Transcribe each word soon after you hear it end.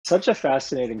such a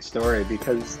fascinating story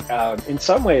because in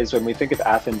some ways, when we think of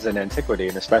Athens in antiquity,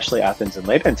 and especially Athens in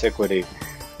late antiquity,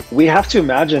 we have to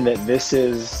imagine that this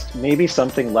is maybe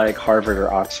something like Harvard or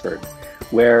Oxford,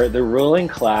 where the ruling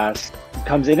class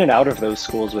comes in and out of those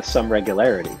schools with some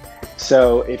regularity.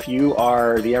 So if you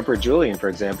are the Emperor Julian, for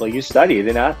example, you studied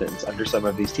in Athens under some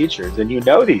of these teachers and you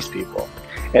know these people.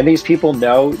 And these people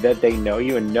know that they know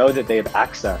you and know that they have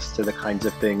access to the kinds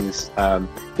of things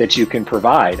that you can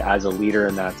provide as a leader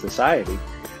in that society.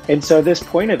 And so this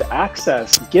point of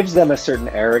access gives them a certain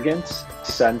arrogance,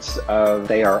 sense of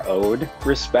they are owed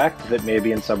respect that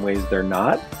maybe in some ways they're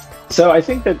not. So I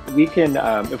think that we can,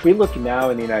 if we look now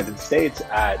in the United States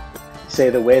at, say,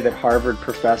 the way that Harvard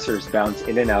professors bounce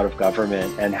in and out of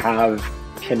government and have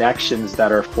connections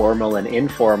that are formal and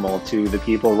informal to the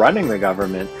people running the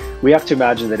government, we have to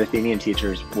imagine that Athenian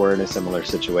teachers were in a similar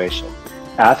situation.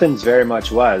 Athens very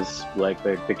much was like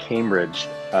the Cambridge,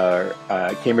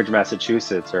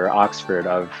 Massachusetts, or Oxford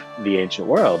of the ancient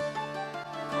world.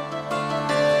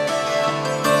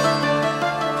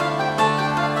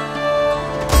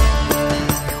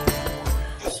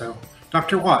 So,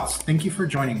 Dr. Watts, thank you for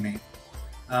joining me.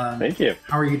 Thank you.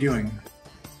 How are you doing?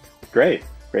 Great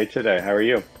today. How are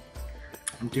you?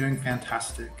 I'm doing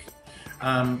fantastic.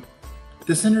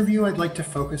 This interview, I'd like to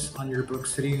focus on your book,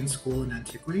 Sitting in School in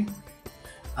Antiquity.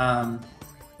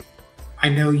 I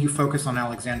know you focus on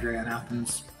Alexandria and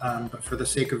Athens, but for the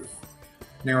sake of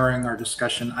narrowing our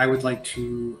discussion, I would like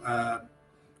to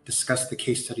discuss the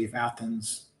case study of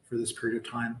Athens for this period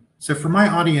of time. So for my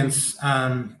audience,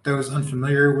 those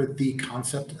unfamiliar with the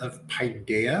concept of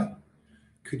paideia,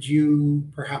 could you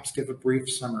perhaps give a brief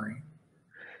summary?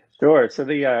 Sure. So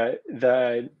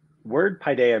the word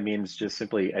paideia means just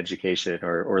simply education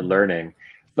or learning.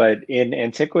 But in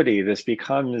antiquity, this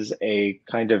becomes a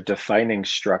kind of defining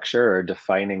structure or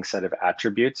defining set of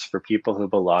attributes for people who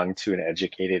belong to an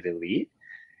educated elite.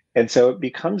 And so it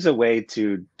becomes a way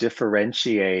to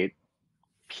differentiate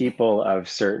people of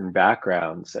certain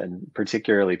backgrounds, and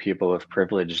particularly people of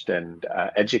privileged and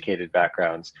educated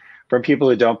backgrounds, from people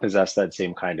who don't possess that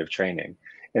same kind of training.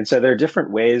 And so there are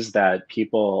different ways that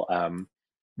people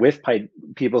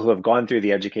people who have gone through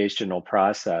the educational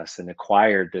process and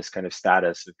acquired this kind of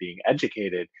status of being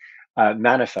educated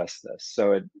manifest this.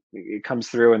 So it comes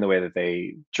through in the way that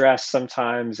they dress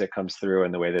sometimes, it comes through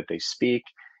in the way that they speak,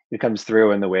 it comes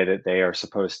through in the way that they are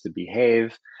supposed to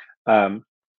behave.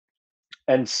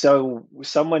 And so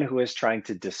someone who is trying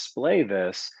to display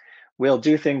this will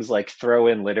do things like throw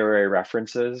in literary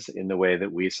references in the way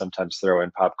that we sometimes throw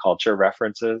in pop culture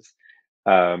references.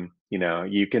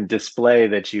 You can display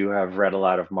that you have read a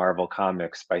lot of Marvel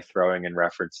comics by throwing in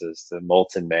references to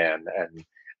Molten Man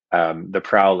and the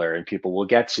Prowler, and people will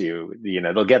get you.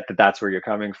 They'll get that that's where you're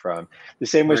coming from. The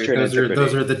same was true in antiquity.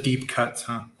 Those are the deep cuts,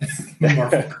 huh?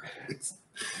 Marvel comics.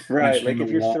 Right, like if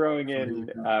you're throwing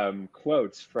in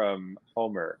quotes from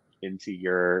Homer into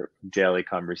your daily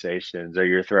conversations, or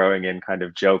you're throwing in kind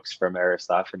of jokes from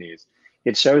Aristophanes,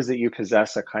 it shows that you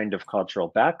possess a kind of cultural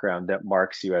background that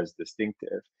marks you as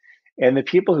distinctive. And the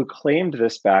people who claimed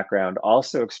this background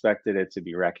also expected it to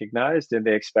be recognized, and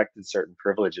they expected certain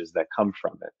privileges that come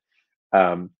from it.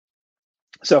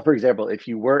 So, for example, if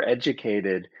you were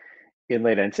educated in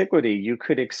late antiquity, you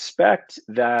could expect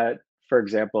that, for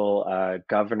example, a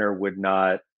governor would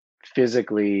not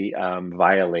physically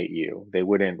violate you. They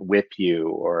wouldn't whip you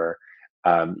or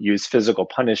use physical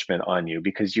punishment on you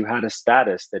because you had a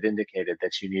status that indicated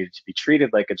that you needed to be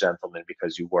treated like a gentleman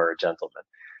because you were a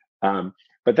gentleman.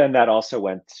 But then that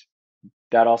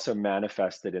also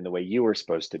manifested in the way you were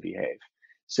supposed to behave.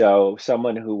 So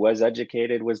someone who was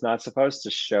educated was not supposed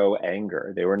to show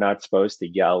anger. They were not supposed to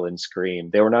yell and scream.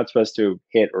 They were not supposed to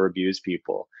hit or abuse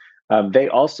people. They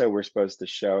also were supposed to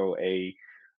show a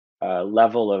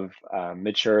level of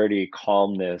maturity,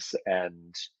 calmness,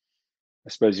 and I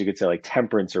suppose you could say like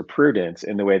temperance or prudence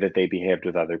in the way that they behaved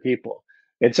with other people.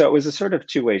 And so it was a sort of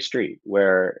two-way street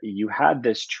where you had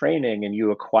this training and you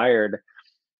acquired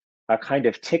a kind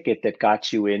of ticket that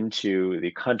got you into the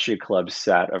country club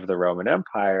set of the Roman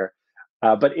Empire.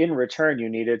 But in return, you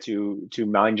needed to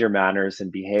mind your manners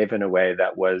and behave in a way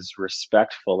that was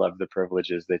respectful of the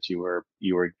privileges that you were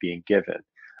being given.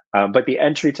 But the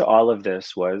entry to all of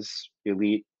this was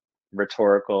elite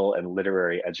rhetorical and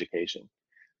literary education.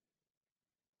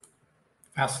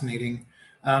 Fascinating.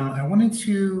 I wanted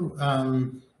to,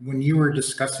 when you were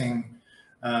discussing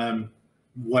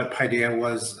what paideia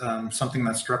was, something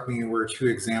that struck me were two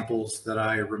examples that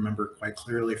I remember quite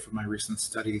clearly from my recent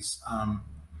studies.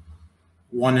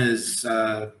 One is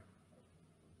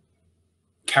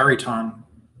Chariton.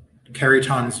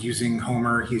 Chariton's using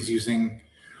Homer. He's using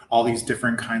all these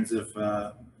different kinds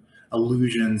of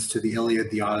allusions to the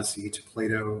Iliad, the Odyssey, to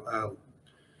Plato.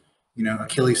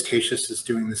 Achilles Tatius is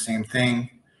doing the same thing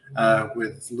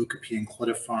with Leucippe and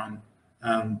Clitophon.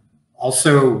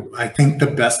 Also, I think the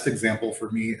best example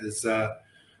for me is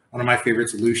one of my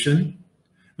favorites, Lucian.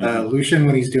 Lucian,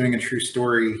 when he's doing a true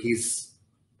story,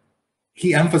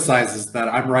 he emphasizes that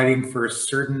I'm writing for a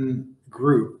certain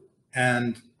group,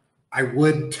 and I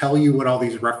would tell you what all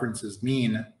these references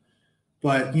mean,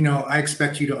 but I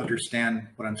expect you to understand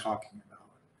what I'm talking about.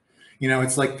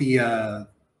 It's like the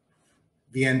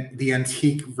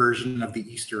antique version of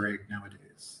the Easter egg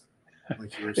nowadays,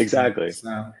 like you were saying. Exactly.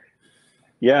 So,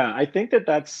 yeah, I think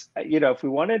that's, if we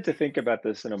wanted to think about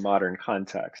this in a modern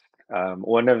context, I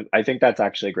think that's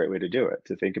actually a great way to do it,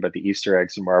 to think about the Easter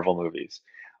eggs in Marvel movies,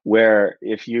 where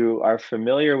if you are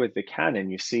familiar with the canon,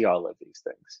 you see all of these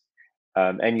things.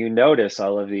 And you notice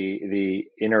all of the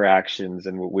interactions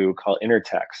and what we would call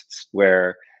intertexts,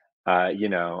 where, a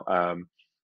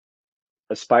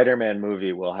Spider-Man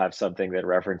movie will have something that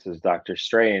references Doctor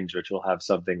Strange, which will have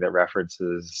something that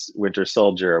references Winter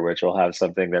Soldier, which will have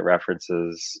something that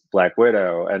references Black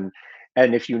Widow. And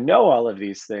if you know all of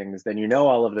these things, then you know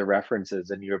all of the references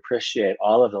and you appreciate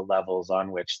all of the levels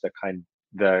on which the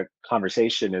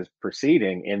conversation is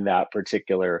proceeding in that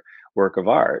particular work of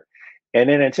art. And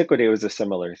in Antiquity, it was a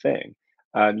similar thing.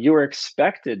 You were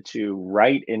expected to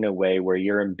write in a way where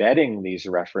you're embedding these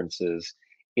references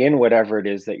in whatever it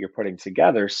is that you're putting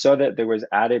together, so that there was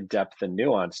added depth and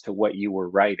nuance to what you were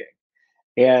writing.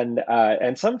 And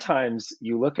sometimes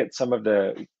you look at some of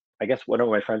the, I guess one of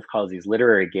my friends calls these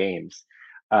literary games,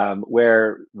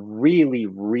 where really,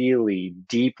 really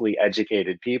deeply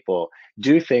educated people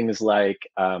do things like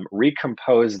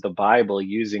recompose the Bible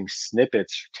using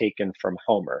snippets taken from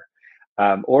Homer.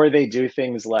 Or they do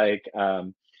things like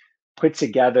put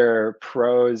together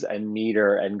prose and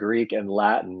meter and Greek and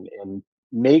Latin and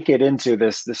make it into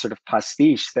this sort of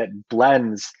pastiche that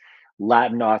blends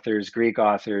Latin authors, Greek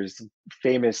authors,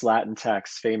 famous Latin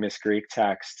texts, famous Greek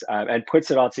texts, and puts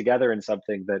it all together in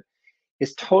something that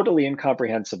is totally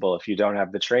incomprehensible if you don't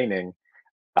have the training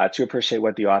to appreciate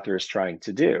what the author is trying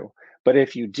to do. But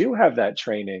if you do have that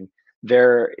training,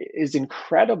 there is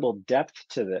incredible depth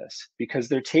to this, because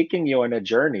they're taking you on a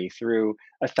journey through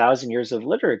 1,000 years of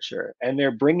literature, and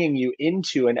they're bringing you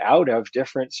into and out of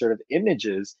different sort of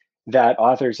images that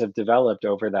authors have developed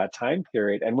over that time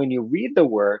period. And when you read the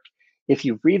work, if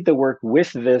you read the work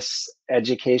with this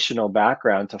educational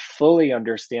background to fully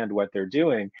understand what they're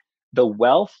doing, the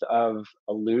wealth of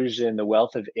illusion, the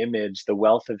wealth of image, the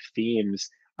wealth of themes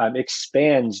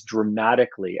expands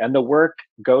dramatically. And the work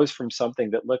goes from something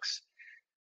that looks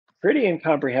pretty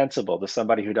incomprehensible to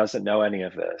somebody who doesn't know any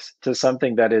of this, to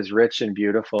something that is rich and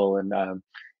beautiful. And,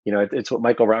 it's what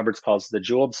Michael Roberts calls the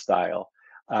jeweled style,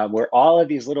 where all of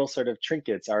these little sort of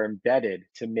trinkets are embedded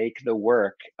to make the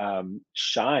work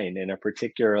shine in a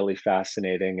particularly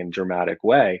fascinating and dramatic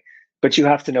way. But you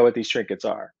have to know what these trinkets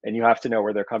are, and you have to know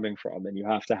where they're coming from, and you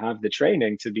have to have the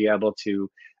training to be able to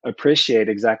appreciate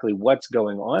exactly what's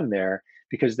going on there,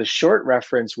 because the short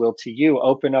reference will, to you,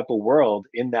 open up a world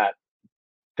in that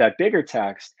bigger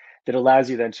text that allows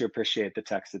you then to appreciate the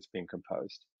text that's being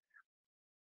composed.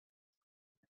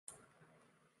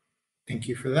 thank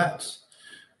you for that.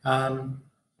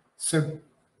 So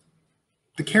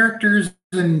the characters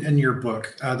in your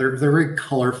book, they're very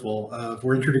colorful.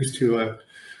 We're introduced to a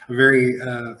very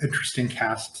interesting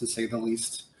cast, to say the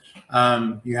least.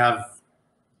 You have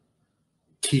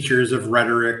teachers of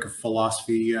rhetoric, of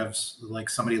philosophy. You have like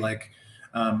somebody like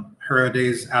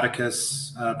Herodes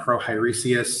Atticus,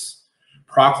 Prohiresius,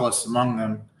 Proclus among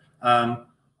them.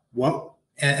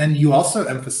 And you also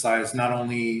emphasize not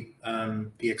only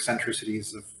the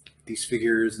eccentricities of these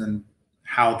figures and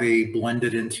how they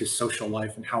blended into social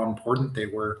life and how important they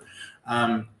were.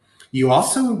 You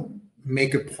also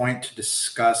make a point to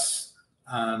discuss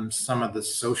some of the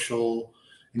social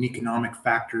and economic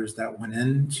factors that went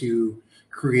into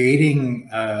creating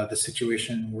the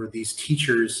situation where these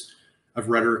teachers of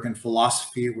rhetoric and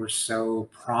philosophy were so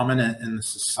prominent in the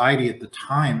society at the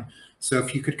time. So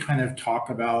if you could kind of talk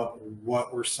about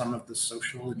what were some of the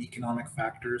social and economic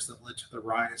factors that led to the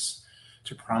rise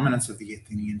to prominence of the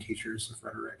Athenian teachers of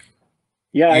rhetoric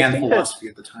and philosophy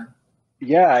at the time.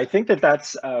 Yeah, I think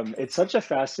that's it's such a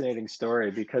fascinating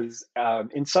story, because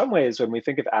in some ways, when we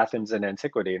think of Athens in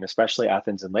antiquity, and especially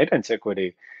Athens in late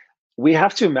antiquity, we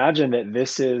have to imagine that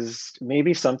this is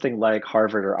maybe something like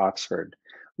Harvard or Oxford,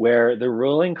 where the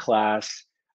ruling class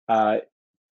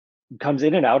comes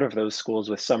in and out of those schools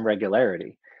with some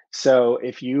regularity. So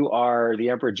if you are the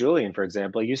Emperor Julian, for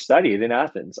example, you studied in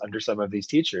Athens under some of these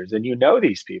teachers, and you know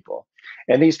these people.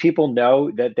 And these people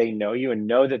know that they know you and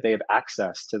know that they have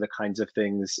access to the kinds of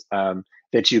things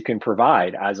that you can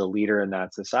provide as a leader in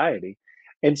that society.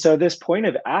 And so this point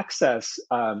of access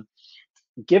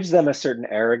gives them a certain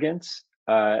arrogance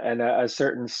and a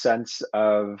certain sense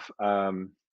of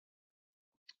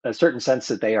a certain sense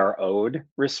that they are owed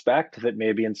respect that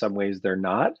maybe in some ways they're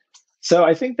not. So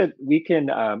I think that we can,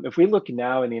 if we look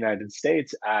now in the United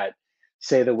States at,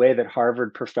 say, the way that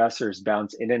Harvard professors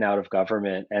bounce in and out of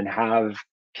government and have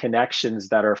connections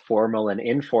that are formal and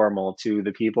informal to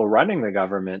the people running the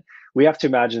government, we have to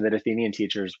imagine that Athenian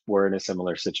teachers were in a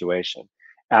similar situation.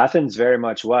 Athens very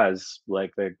much was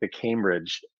like the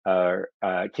Cambridge,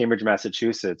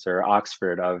 Massachusetts, or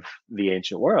Oxford of the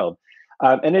ancient world.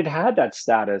 And it had that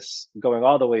status going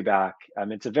all the way back.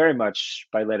 It's a very much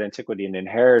by late antiquity an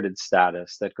inherited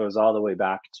status that goes all the way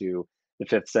back to the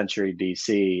 5th century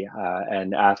BC,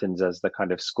 and Athens as the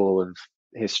kind of school of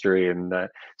history and the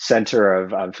center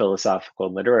of philosophical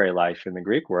and literary life in the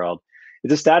Greek world.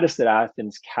 It's a status that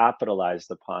Athens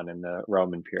capitalized upon in the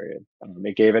Roman period.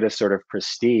 It gave it a sort of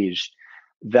prestige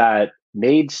that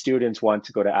made students want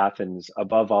to go to Athens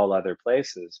above all other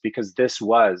places because this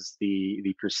was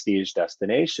the prestige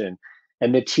destination.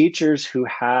 And the teachers who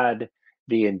had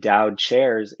the endowed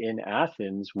chairs in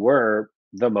Athens were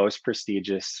the most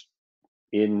prestigious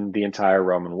in the entire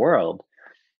Roman world.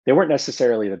 They weren't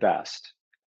necessarily the best,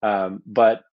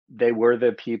 but they were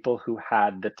the people who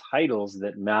had the titles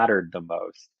that mattered the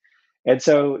most. And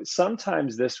so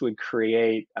sometimes this would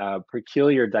create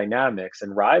peculiar dynamics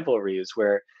and rivalries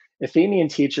where Athenian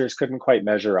teachers couldn't quite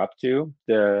measure up to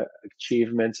the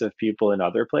achievements of people in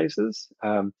other places.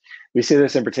 We see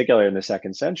this in particular in the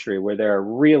 2nd century, where there are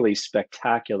really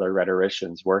spectacular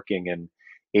rhetoricians working in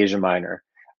Asia Minor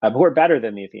who are better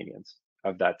than the Athenians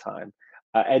of that time.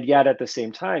 And yet at the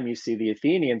same time, you see the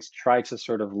Athenians try to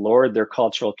sort of lord their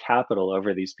cultural capital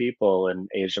over these people in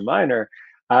Asia Minor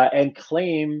and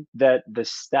claim that the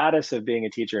status of being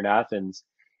a teacher in Athens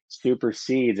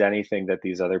supersedes anything that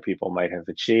these other people might have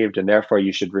achieved. And therefore,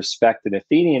 you should respect an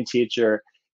Athenian teacher,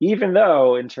 even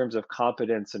though, in terms of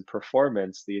competence and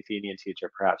performance, the Athenian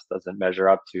teacher perhaps doesn't measure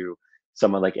up to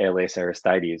someone like Aeneas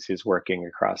Aristides, who's working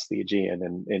across the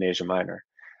Aegean in Asia Minor.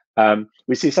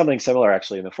 We see something similar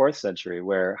actually in the 4th century,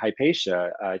 where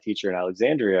Hypatia, a teacher in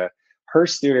Alexandria, her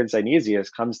student Synesius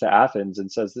comes to Athens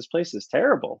and says, "This place is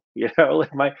terrible.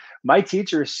 Like my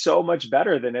teacher is so much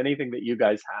better than anything that you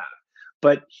guys have."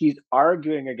 But he's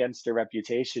arguing against a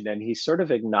reputation, and he sort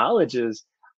of acknowledges,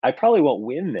 "I probably won't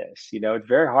win this. It's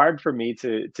very hard for me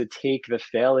to take the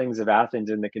failings of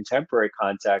Athens in the contemporary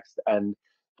context and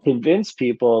convince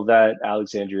people that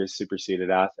Alexandria superseded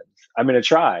Athens. I'm going to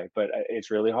try, but it's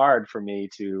really hard for me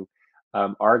to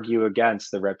argue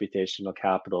against the reputational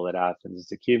capital that Athens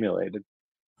has accumulated."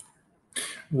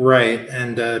 Right,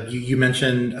 and you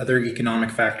mentioned other economic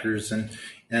factors and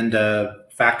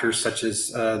factors such as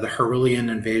the Heruli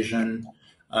invasion,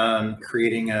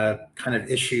 creating a kind of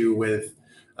issue with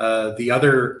the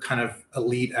other kind of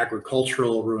elite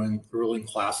agricultural ruling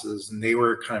classes, and they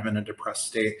were kind of in a depressed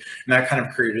state, and that kind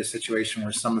of created a situation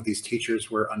where some of these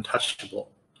teachers were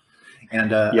untouchable.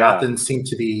 And Yeah. Athens seemed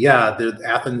to be,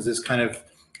 Athens is kind of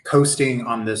coasting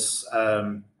on this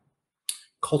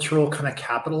cultural kind of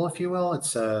capital, if you will.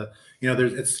 It's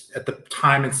it's at the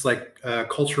time it's like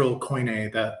cultural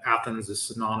koine that Athens is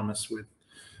synonymous with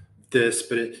this,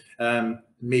 but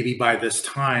maybe by this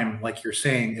time, like you're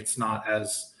saying, it's not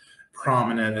as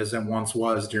prominent as it once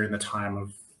was during the time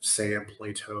of, say, a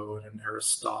Plato and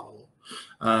Aristotle.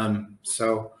 Yeah,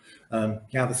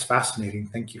 that's fascinating.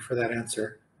 Thank you for that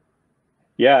answer.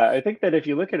 Yeah, I think that if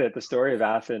you look at it, the story of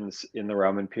Athens in the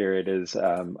Roman period is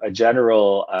a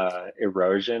general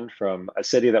erosion from a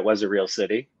city that was a real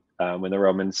city when the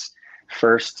Romans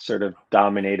first sort of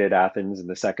dominated Athens in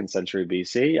the 2nd century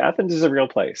BC. Athens is a real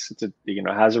place.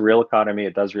 Has a real economy.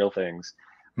 It does real things.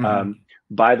 Mm-hmm.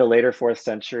 By the later 4th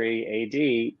century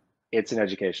AD, it's an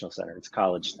educational center. It's a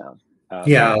college town.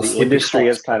 Yeah, The Sleepy industry Hollow.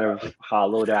 has kind of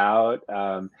hollowed out.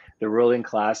 The ruling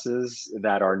classes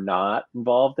that are not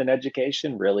involved in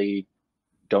education really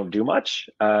don't do much.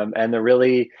 And the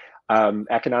really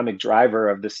economic driver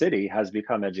of the city has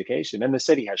become education, and the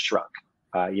city has shrunk.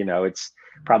 It's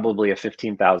probably a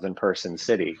 15,000 person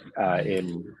city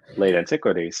in late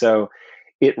antiquity. So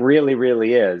it really,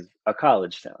 really is a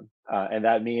college town. And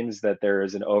that means that there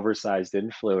is an oversized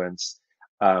influence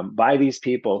by these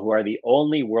people who are the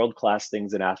only world class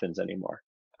things in Athens anymore.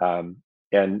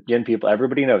 And young people,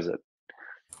 everybody knows it.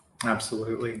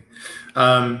 Absolutely.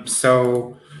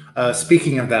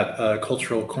 Speaking of that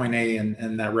cultural koine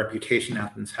and that reputation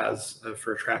Athens has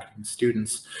for attracting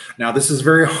students, now this is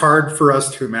very hard for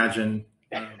us to imagine,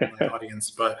 my audience,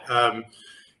 but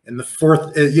in the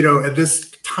fourth, at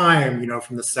this time,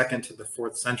 from the second to the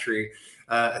fourth century,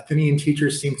 Athenian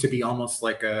teachers seem to be almost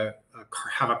like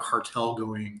have a cartel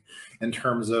going in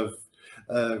terms of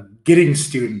getting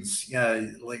students.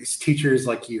 Like teachers,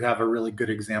 like you have a really good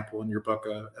example in your book,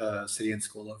 City and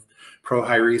School of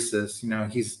Prohyriesis.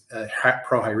 He's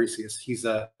Prohyrisius. He's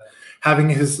having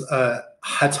his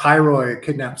Hatyroi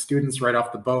kidnap students right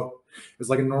off the boat. It was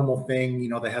like a normal thing.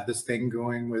 They had this thing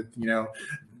going with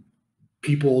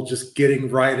people just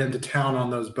getting right into town on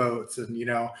those boats, and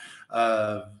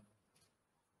I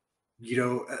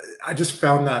just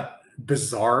found that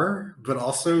bizarre, but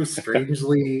also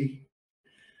strangely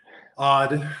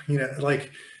odd.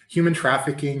 Like human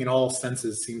trafficking in all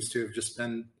senses seems to have just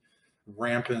been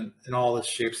rampant in all its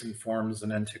shapes and forms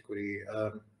in antiquity.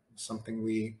 Something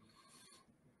we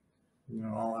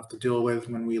all have to deal with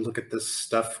when we look at this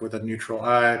stuff with a neutral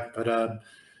eye. But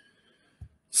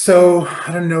so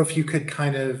I don't know if you could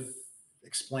kind of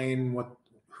explain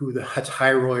who the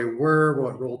Hatyroi were,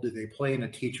 what role did they play in a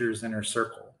teacher's inner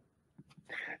circle?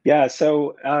 Yeah,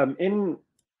 so in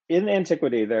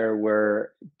antiquity, there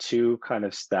were two kind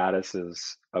of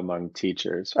statuses among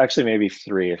teachers. Actually, maybe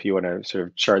three, if you want to sort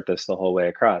of chart this the whole way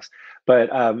across.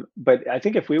 But I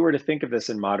think if we were to think of this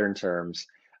in modern terms,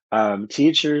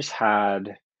 teachers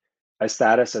had a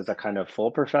status as a kind of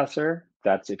full professor.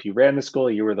 That's if you ran the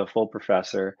school, you were the full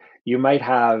professor. You might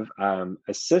have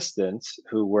assistants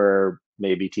who were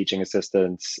maybe teaching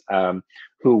assistants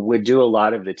who would do a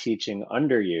lot of the teaching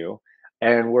under you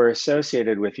and were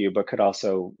associated with you, but could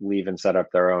also leave and set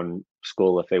up their own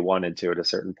school if they wanted to at a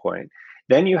certain point.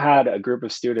 Then you had a group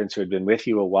of students who had been with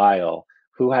you a while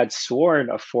who had sworn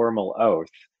a formal oath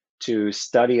to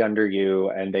study under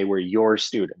you, and they were your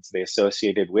students. They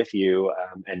associated with you,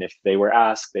 and if they were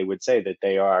asked, they would say that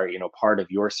they are, part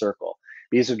of your circle.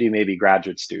 These would be maybe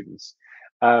graduate students,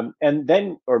 and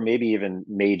then, or maybe even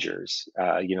majors,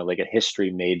 like a history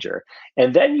major.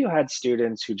 And then you had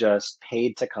students who just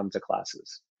paid to come to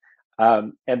classes,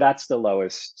 and that's the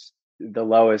lowest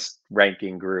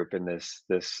ranking group in this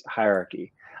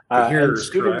hierarchy. The And hearers,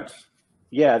 student correct?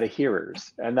 Yeah, the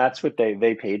hearers, and that's what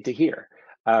they paid to hear.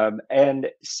 And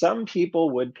some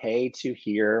people would pay to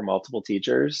hear multiple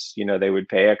teachers. They would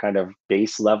pay a kind of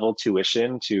base level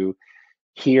tuition to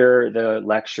hear the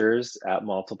lectures at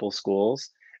multiple schools.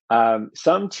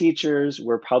 Some teachers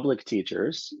were public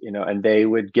teachers, and they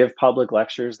would give public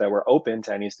lectures that were open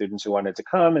to any students who wanted to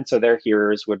come, and so their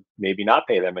hearers would maybe not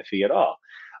pay them a fee at all.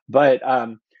 But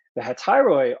the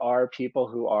Hetyroi are people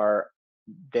who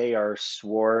they are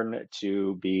sworn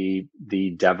to be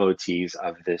the devotees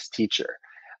of this teacher.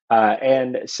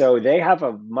 And so they have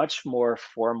a much more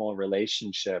formal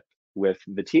relationship with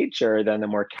the teacher than the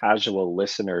more casual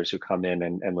listeners who come in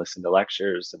and listen to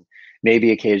lectures and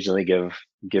maybe occasionally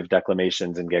give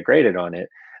declamations and get graded on it.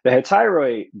 The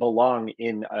Hetyroi belong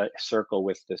in a circle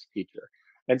with this teacher.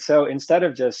 And so instead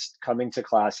of just coming to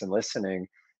class and listening,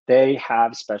 they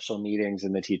have special meetings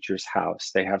in the teacher's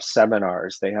house. They have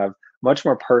seminars. They have much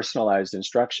more personalized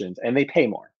instructions, and they pay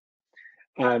more.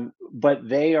 But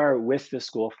they are with the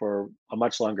school for a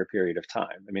much longer period of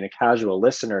time. I mean, a casual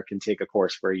listener can take a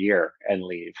course for a year and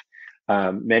leave.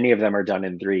 Many of them are done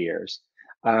in 3 years.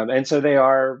 And so they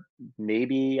are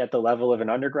maybe at the level of an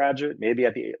undergraduate, maybe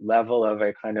at the level of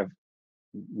a kind of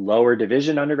lower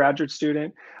division undergraduate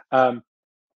student.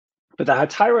 But the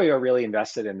Hatyroi are really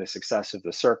invested in the success of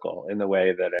the circle in the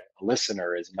way that a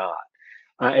listener is not.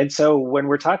 And so when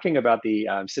we're talking about the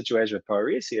situation with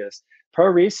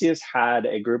Proaresius had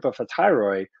a group of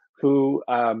Hatyroi who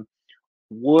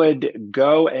would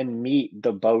go and meet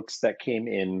the boats that came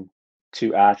in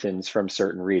to Athens from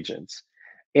certain regions.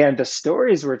 And the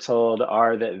stories we're told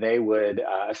are that they would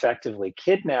effectively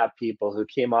kidnap people who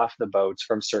came off the boats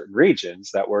from certain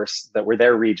regions that were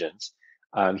their regions.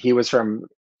 He was from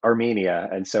Armenia,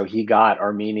 and so he got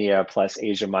Armenia plus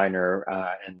Asia Minor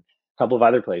and a couple of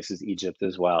other places, Egypt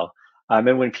as well.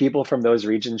 And when people from those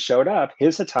regions showed up,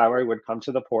 his Hatyroi would come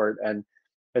to the port and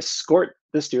escort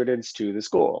the students to the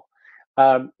school.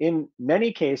 In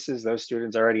many cases, those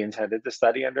students already intended to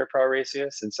study under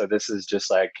Proaresius, and so this is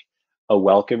just like a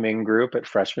welcoming group at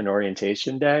freshman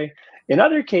orientation day. In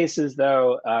other cases,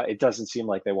 though, it doesn't seem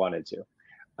like they wanted to.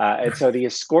 And so the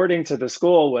escorting to the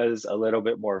school was a little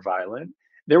bit more violent.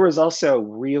 There was also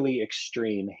really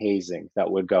extreme hazing that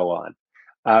would go on.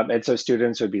 And so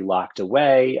students would be locked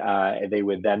away. They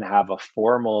would then have a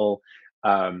formal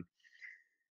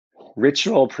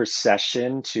ritual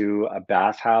procession to a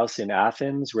bathhouse in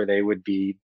Athens where they would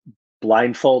be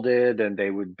blindfolded and they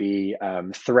would be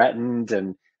threatened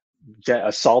and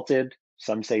assaulted.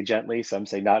 Some say gently, some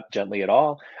say not gently at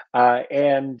all.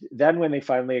 And then when they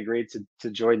finally agreed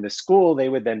to join the school, they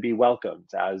would then be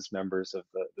welcomed as members of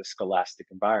the scholastic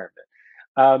environment.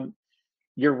 Um,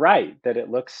 you're right that it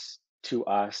looks to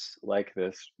us like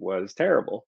this was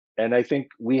terrible. And I think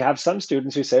we have some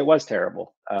students who say it was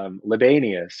terrible.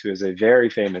 Libanius, who is a very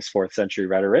famous fourth century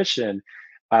rhetorician,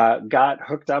 got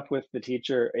hooked up with a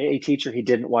teacher he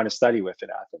didn't want to study with in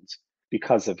Athens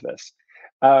because of this.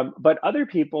 But other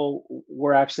people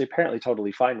were actually apparently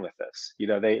totally fine with this.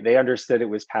 They understood it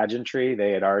was pageantry.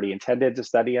 They had already intended to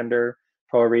study under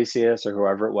Poiresius or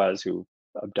whoever it was who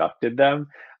abducted them.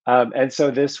 And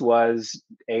so this was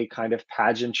a kind of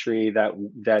pageantry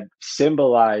that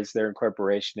symbolized their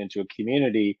incorporation into a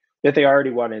community that they already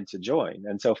wanted to join.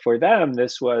 And so for them,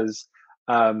 this was,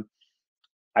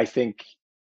 I think,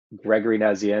 Gregory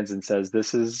Nazianzen says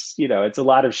this is, it's a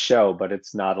lot of show, but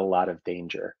it's not a lot of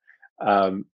danger.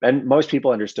 And most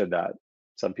people understood that.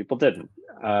 Some people didn't.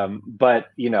 But,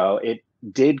 it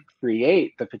did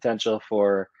create the potential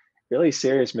for really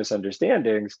serious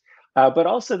misunderstandings. But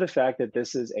also the fact that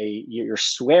you're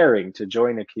swearing to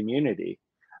join a community.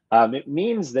 It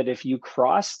means that if you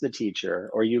cross the teacher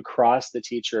or you cross the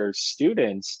teacher's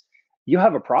students, you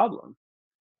have a problem,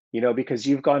 because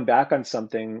you've gone back on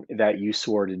something that you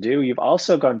swore to do. You've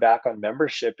also gone back on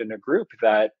membership in a group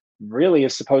that really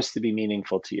is supposed to be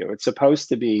meaningful to you. It's supposed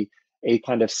to be a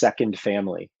kind of second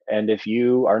family. And if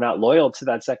you are not loyal to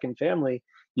that second family,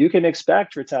 you can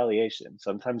expect retaliation,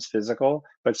 sometimes physical,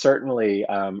 but certainly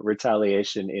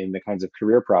retaliation in the kinds of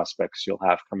career prospects you'll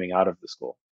have coming out of the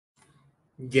school.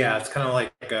 Yeah, it's kind of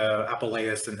like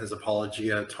Apuleius in his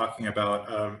Apologia talking about,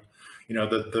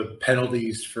 the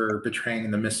penalties for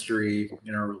betraying the mystery,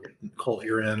 cult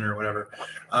you're in or whatever.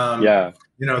 Yeah.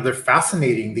 They're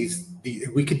fascinating.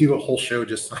 We could do a whole show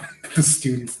just on the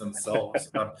students themselves.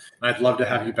 And I'd love to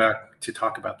have you back to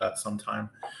talk about that sometime.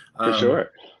 For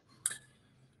sure.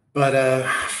 But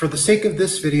for the sake of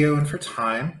this video and for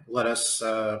time, let us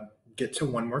get to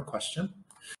one more question.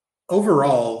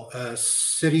 Overall,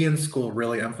 City and School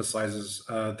really emphasizes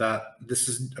that this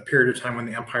is a period of time when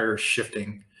the empire is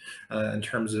shifting in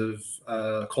terms of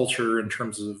culture, in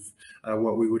terms of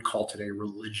what we would call today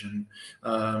religion.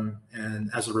 And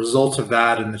as a result of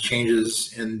that and the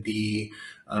changes in the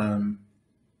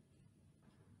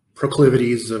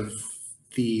proclivities of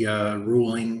the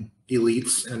ruling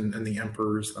elites and the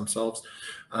emperors themselves,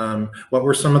 what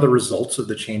were some of the results of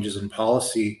the changes in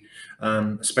policy,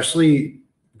 especially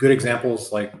good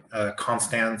examples like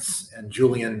Constance and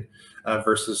Julian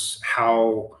versus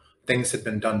how things had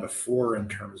been done before in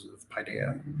terms of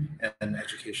paideia and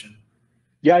education?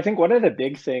 Yeah, I think one of the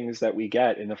big things that we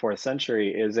get in the fourth century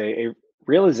is a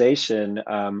realization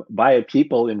by a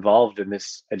people involved in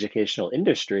this educational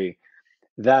industry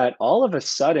that all of a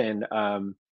sudden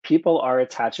people are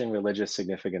attaching religious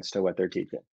significance to what they're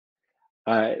teaching.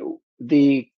 Uh,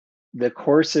 the the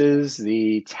courses,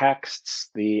 the texts,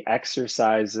 the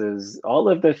exercises, all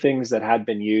of the things that had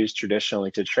been used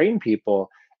traditionally to train people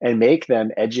and make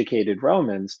them educated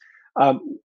Romans,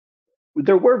 um,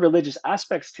 there were religious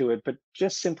aspects to it, but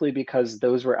just simply because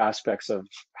those were aspects of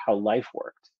how life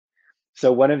worked.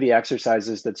 So one of the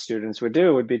exercises that students would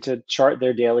do would be to chart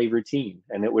their daily routine,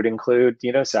 and it would include,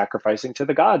 sacrificing to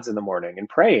the gods in the morning and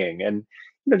praying and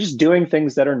just doing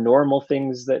things that are normal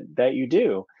things that you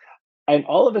do. And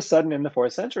all of a sudden in the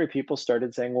fourth century, people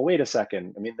started saying, well, wait a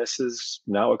second. I mean, this is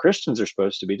not what Christians are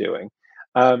supposed to be doing.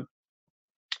 Um,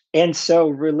 and so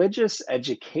religious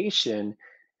education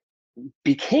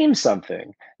became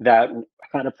something that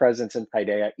had a presence in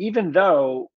Paideia, even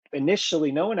though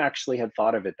initially no one actually had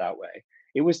thought of it that way.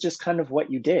 It was just kind of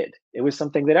what you did. It was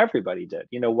something that everybody did.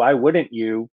 Why wouldn't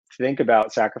you think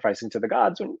about sacrificing to the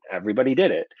gods when everybody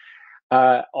did it?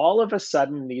 All of a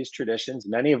sudden, these traditions,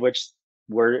 many of which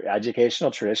were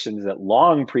educational traditions that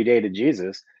long predated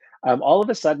Jesus, all of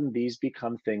a sudden these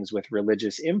become things with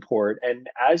religious import. And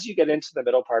as you get into the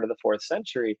middle part of the fourth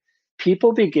century,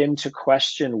 people begin to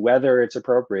question whether it's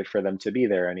appropriate for them to be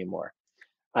there anymore.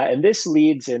 And this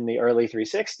leads in the early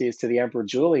 360s to the Emperor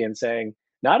Julian saying,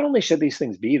 not only should these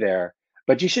things be there,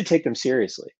 but you should take them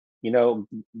seriously.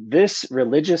 This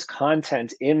religious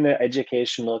content in the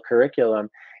educational curriculum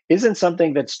isn't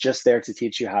something that's just there to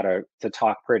teach you how to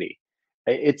talk pretty.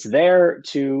 It's there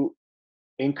to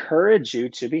encourage you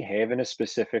to behave in a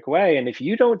specific way. And if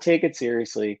you don't take it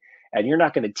seriously and you're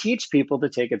not going to teach people to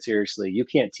take it seriously, you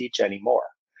can't teach anymore.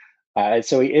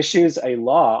 So he issues a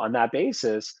law on that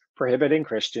basis prohibiting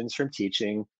Christians from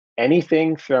teaching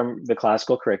anything from the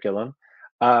classical curriculum,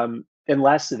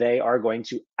 unless they are going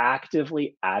to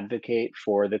actively advocate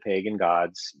for the pagan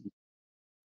gods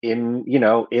in,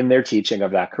 in their teaching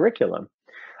of that curriculum.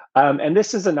 And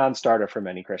this is a non-starter for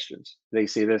many Christians. They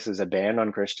see this as a ban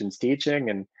on Christians teaching,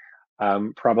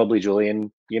 and probably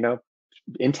Julian,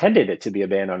 intended it to be a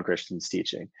ban on Christians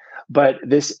teaching. But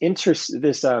this insertion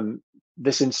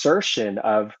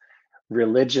of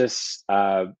religious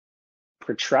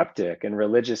protreptic and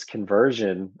religious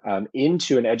conversion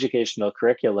into an educational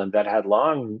curriculum that had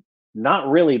long not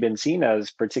really been seen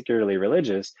as particularly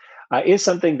religious is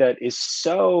something that is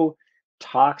so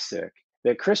toxic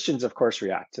that Christians, of course,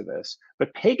 react to this,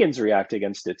 but pagans react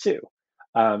against it too.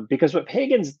 Because what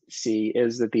pagans see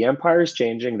is that the empire is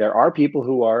changing. There are people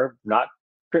who are not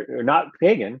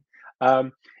pagan,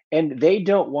 and they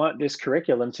don't want this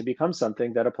curriculum to become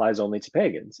something that applies only to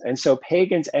pagans. And so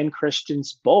pagans and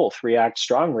Christians both react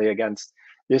strongly against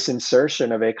this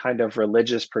insertion of a kind of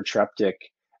religious protreptic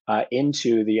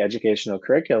into the educational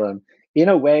curriculum in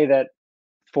a way that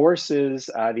forces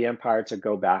the empire to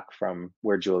go back from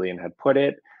where Julian had put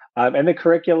it. And the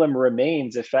curriculum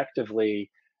remains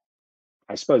effectively,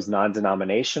 I suppose,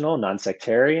 non-denominational,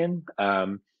 non-sectarian,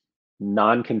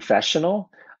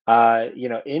 non-confessional,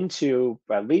 into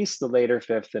at least the later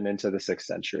 5th and into the 6th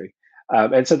century.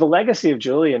 And so the legacy of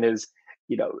Julian is,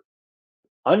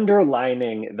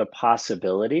 underlining the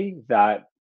possibility that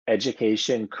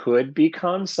education could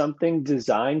become something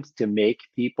designed to make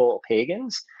people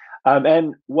pagans.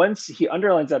 And once he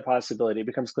underlines that possibility, it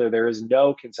becomes clear there is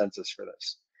no consensus for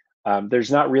this.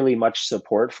 There's not really much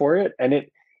support for it. And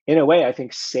it, in a way, I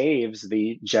think saves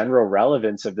the general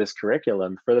relevance of this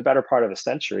curriculum for the better part of a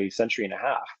century and a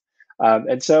half.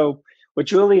 And so what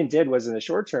Julian did was, in the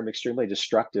short term, extremely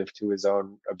destructive to his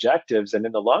own objectives. And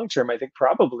in the long term, I think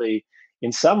probably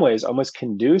in some ways almost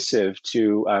conducive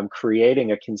to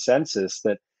creating a consensus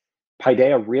that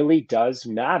paideia really does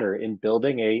matter in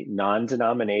building a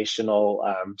non-denominational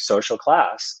social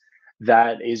class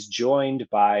that is joined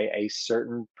by a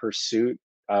certain pursuit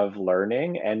of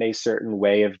learning and a certain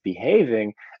way of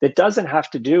behaving that doesn't have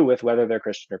to do with whether they're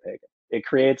Christian or pagan. It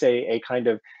creates a kind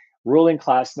of ruling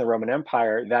class in the Roman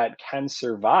Empire that can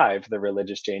survive the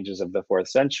religious changes of the 4th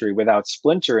century without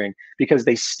splintering, because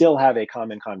they still have a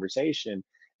common conversation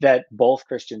that both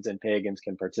Christians and pagans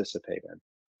can participate in.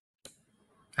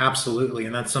 Absolutely.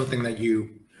 And that's something that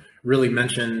you really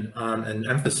mention and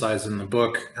emphasize in the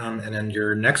book, and in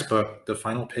your next book, The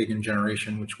Final Pagan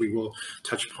Generation, which we will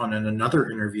touch upon in another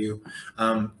interview,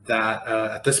 that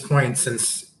at this point,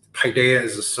 since paideia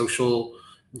is a social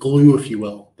glue, if you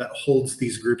will, that holds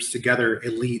these groups together,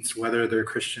 elites, whether they're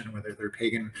Christian, whether they're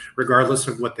pagan, regardless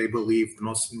of what they believe, the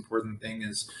most important thing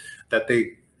is that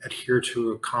they adhere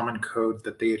to a common code,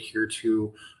 that they adhere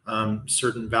to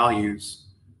certain values.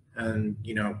 And,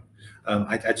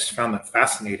 I just found that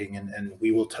fascinating, and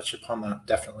we will touch upon that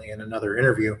definitely in another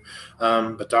interview.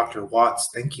 But Dr. Watts,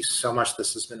 thank you so much.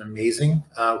 This has been amazing.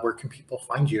 Where can people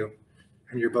find you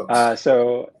and your books?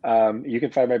 So you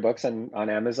can find my books on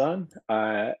Amazon.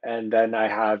 And then I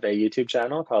have a YouTube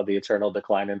channel called The Eternal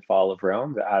Decline and Fall of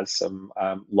Rome that has some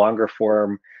longer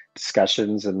form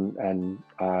discussions and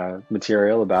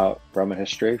material about Roman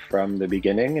history from the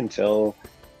beginning until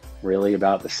really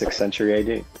about the 6th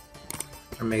century AD.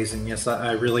 Amazing. Yes,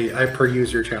 I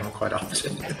peruse your channel quite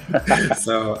often.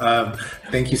 So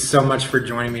thank you so much for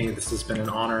joining me. This has been an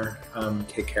honor.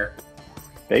 Take care.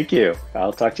 Thank you.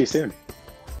 I'll talk to you soon.